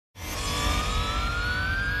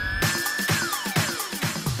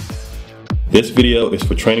This video is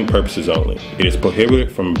for training purposes only. It is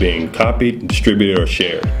prohibited from being copied, distributed, or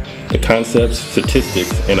shared. The concepts,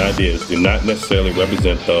 statistics, and ideas do not necessarily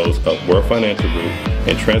represent those of World Financial Group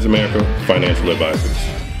and Transamerica Financial Advisors.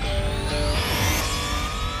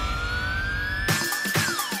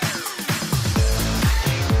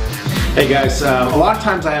 Hey guys, a lot of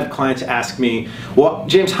times I have clients ask me, well,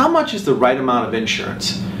 James, how much is the right amount of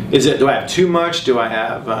insurance? Do I have too much? Do I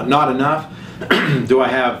have not enough? Do I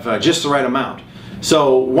have just the right amount?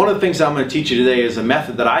 So one of the things I'm going to teach you today is a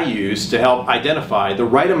method that I use to help identify the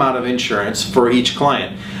right amount of insurance for each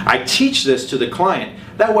client. I teach this to the client.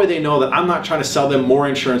 That way they know that I'm not trying to sell them more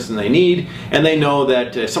insurance than they need, and they know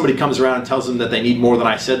that if somebody comes around and tells them that they need more than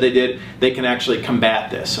I said they did, they can actually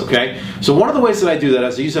combat this, okay? So one of the ways that I do that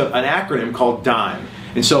is I use an acronym called D.I.M.E.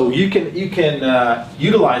 And so you can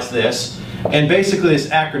utilize this, and basically this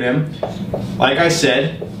acronym, like I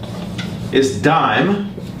said, is D.I.M.E.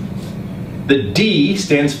 The D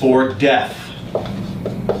stands for death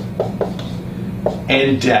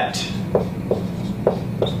and debt.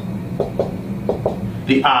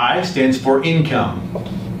 The I stands for income.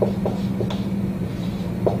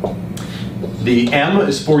 The M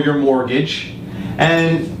is for your mortgage,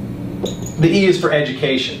 and the E is for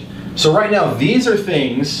education. So right now, these are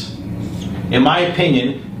things, in my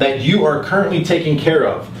opinion, that you are currently taking care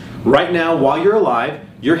of. Right now, while you're alive,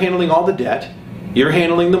 you're handling all the debt, you're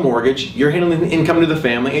handling the mortgage, you're handling the income to the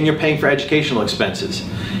family, and you're paying for educational expenses.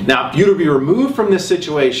 Now, if you were to be removed from this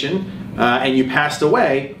situation and you passed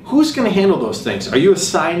away, who's going to handle those things? Are you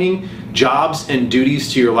assigning jobs and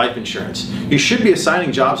duties to your life insurance? You should be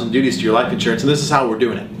assigning jobs and duties to your life insurance, and this is how we're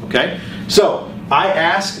doing it, okay? So, I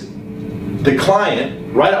ask the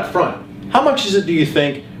client right up front, how much is it do you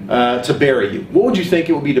think to bury you? What would you think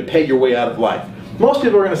it would be to pay your way out of life? Most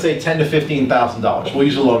people are going to say $10,000 to $15,000. We'll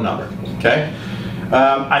use a low number, okay?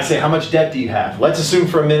 I say, how much debt do you have? Let's assume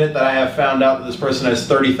for a minute that I have found out that this person has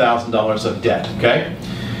 $30,000 of debt, okay?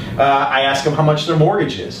 I ask them how much their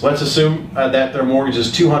mortgage is. Let's assume that their mortgage is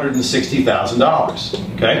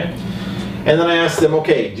 $260,000, okay? And then I ask them,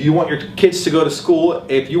 okay, do you want your kids to go to school?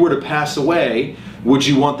 If you were to pass away, would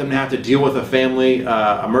you want them to have to deal with a family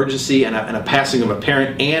emergency and a passing of a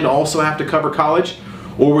parent and also have to cover college?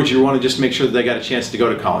 Or would you want to just make sure that they got a chance to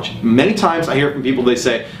go to college? Many times I hear from people, they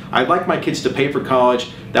say, I'd like my kids to pay for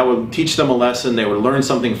college. That would teach them a lesson. They would learn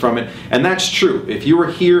something from it. And that's true. If you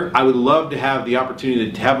were here, I would love to have the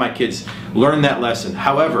opportunity to have my kids learn that lesson.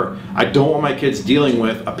 However, I don't want my kids dealing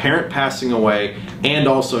with a parent passing away and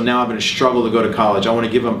also now having to struggle to go to college. I want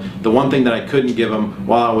to give them the one thing that I couldn't give them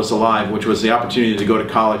while I was alive, which was the opportunity to go to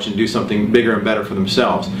college and do something bigger and better for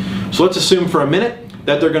themselves. So let's assume for a minute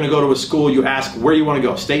that they're going to go to a school. You ask where you want to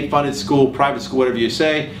go, state-funded school, private school, whatever you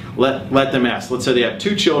say. Let them ask. Let's say they have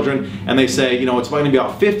 2 children and they say, you know, it's going to be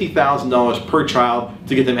about $50,000 per child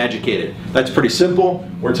to get them educated. That's pretty simple.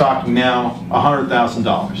 We're talking now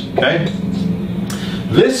 $100,000, okay?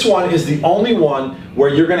 This one is the only one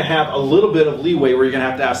where you're going to have a little bit of leeway where you're going to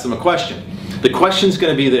have to ask them a question. The question's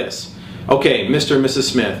going to be this. Okay, Mr. and Mrs.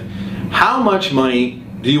 Smith, how much money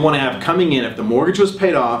do you want to have coming in if the mortgage was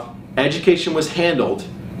paid off, education was handled,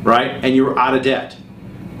 right, and you were out of debt?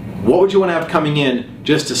 What would you want to have coming in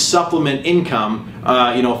just to supplement income,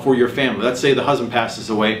 you know, for your family? Let's say the husband passes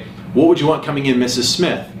away. What would you want coming in, Mrs.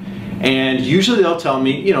 Smith? And usually they'll tell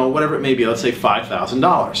me, you know, whatever it may be, let's say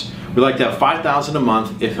 $5,000. We'd like to have $5,000 a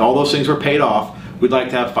month. If all those things were paid off, we'd like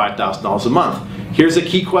to have $5,000 a month. Here's a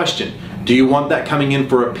key question. Do you want that coming in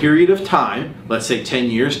for a period of time, let's say 10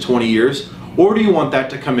 years, 20 years, or do you want that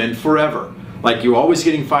to come in forever? Like you're always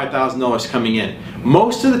getting $5,000 coming in.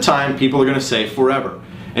 Most of the time, people are going to say forever.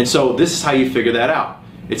 And so this is how you figure that out.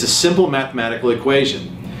 It's a simple mathematical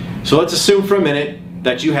equation. So let's assume for a minute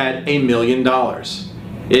that you had $1 million.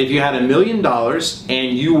 If you had $1 million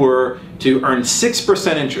and you were to earn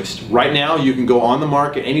 6% interest, right now you can go on the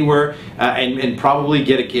market anywhere and probably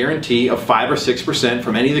get a guarantee of 5 or 6%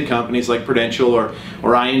 from any of the companies like Prudential or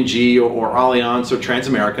ING or Allianz or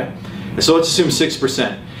Transamerica. So let's assume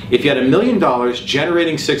 6%. If you had $1 million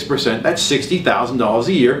generating 6%, that's $60,000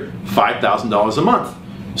 a year, $5,000 a month.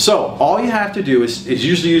 So all you have to do is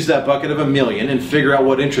usually use that bucket of $1 million and figure out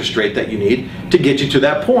what interest rate that you need to get you to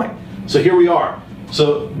that point. So here we are.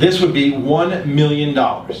 So this would be $1 million,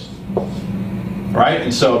 right?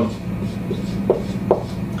 And so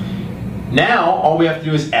now all we have to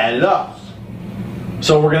do is add it up.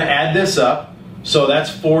 So we're going to add this up. So that's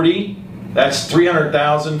 40. That's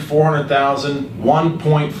 300,000, 400,000,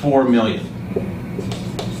 1.4 million.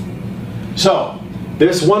 So,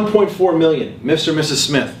 this 1.4 million, Mr. and Mrs.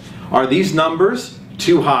 Smith, are these numbers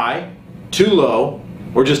too high, too low,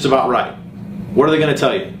 or just about right? What are they going to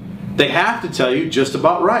tell you? They have to tell you just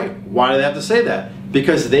about right. Why do they have to say that?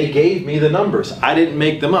 Because they gave me the numbers. I didn't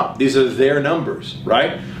make them up. These are their numbers,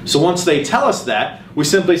 right? So once they tell us that, we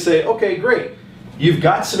simply say, okay, great. You've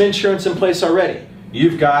got some insurance in place already.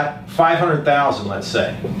 You've got $500,000, let's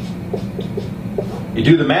say. You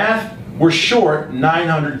do the math, we're short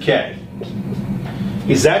 $900K.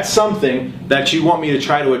 Is that something that you want me to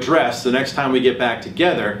try to address the next time we get back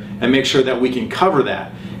together and make sure that we can cover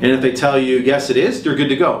that? And if they tell you, yes it is, you're good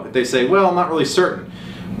to go. If they say, well, I'm not really certain,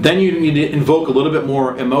 then you need to invoke a little bit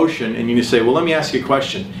more emotion and you need to say, well, let me ask you a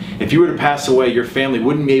question. If you were to pass away, your family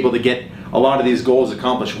wouldn't be able to get a lot of these goals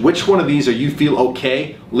accomplished. Which one of these are you feel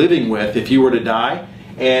okay living with if you were to die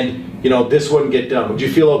and this wouldn't get done? Would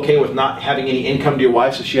you feel okay with not having any income to your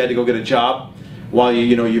wife so she had to go get a job while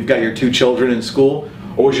you've got your 2 children in school?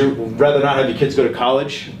 Or would you rather not have your kids go to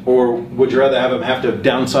college? Or would you rather have them have to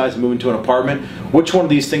downsize and move into an apartment? Which one of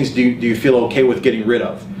these things do you feel okay with getting rid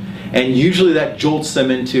of? And usually that jolts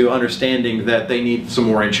them into understanding that they need some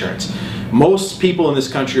more insurance. Most people in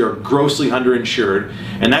this country are grossly underinsured,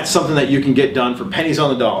 and that's something that you can get done for pennies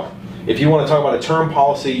on the dollar. If you want to talk about a term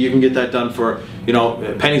policy, you can get that done for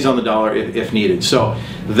pennies on the dollar if needed. So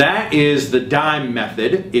that is the D.I.M.E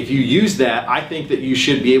method. If you use that, I think that you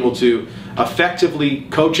should be able to effectively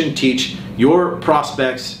coach and teach your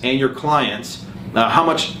prospects and your clients how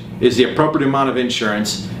much is the appropriate amount of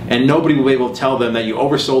insurance, and nobody will be able to tell them that you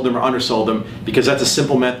oversold them or undersold them, because that's a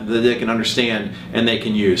simple method that they can understand and they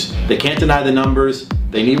can use. They can't deny the numbers.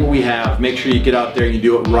 They need what we have. Make sure you get out there and you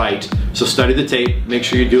do it right. So study the tape, make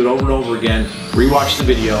sure you do it over and over again, rewatch the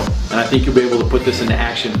video, and I think you'll be able to put this into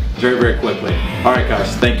action very, very quickly. All right,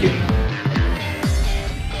 guys, thank you.